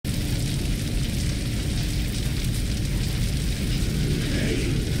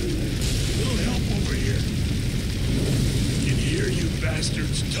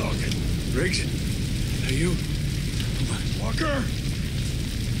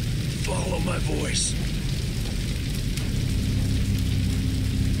my voice.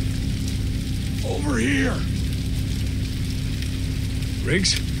 Over here.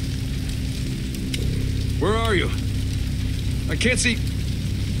 Riggs? Where are you? I can't see...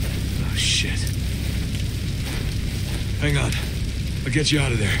 Oh, shit. Hang on. I'll get you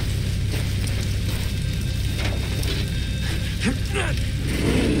out of there.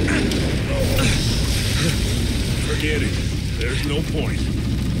 Forget it. There's no point.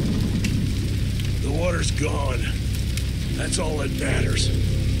 The water's gone. That's all that matters.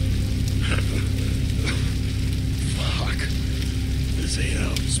 Fuck. This ain't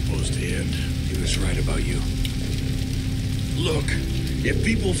how it's supposed to end. He was right about you. Look, if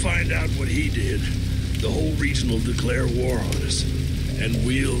people find out what he did, the whole region will declare war on us. And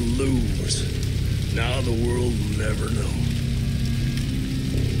we'll lose. Now the world will never know.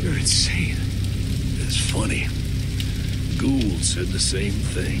 You're insane. It's funny. Gould said the same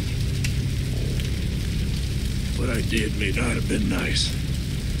thing. What I did may not have been nice,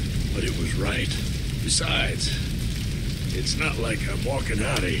 but it was right. Besides, it's not like I'm walking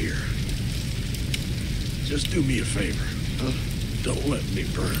out of here. Just do me a favor, huh? Don't let me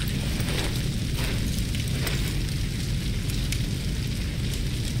burn.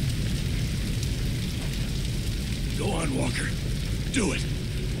 Go on, Walker. Do it.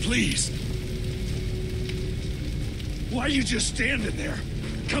 Please. Why are you just standing there?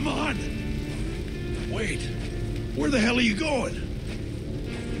 Come on! Wait. Where the hell are you going?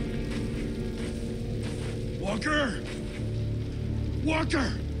 Walker!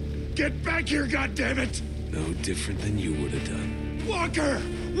 Walker! Get back here, goddammit! No different than you would have done. Walker!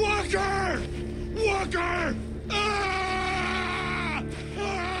 Walker! Walker!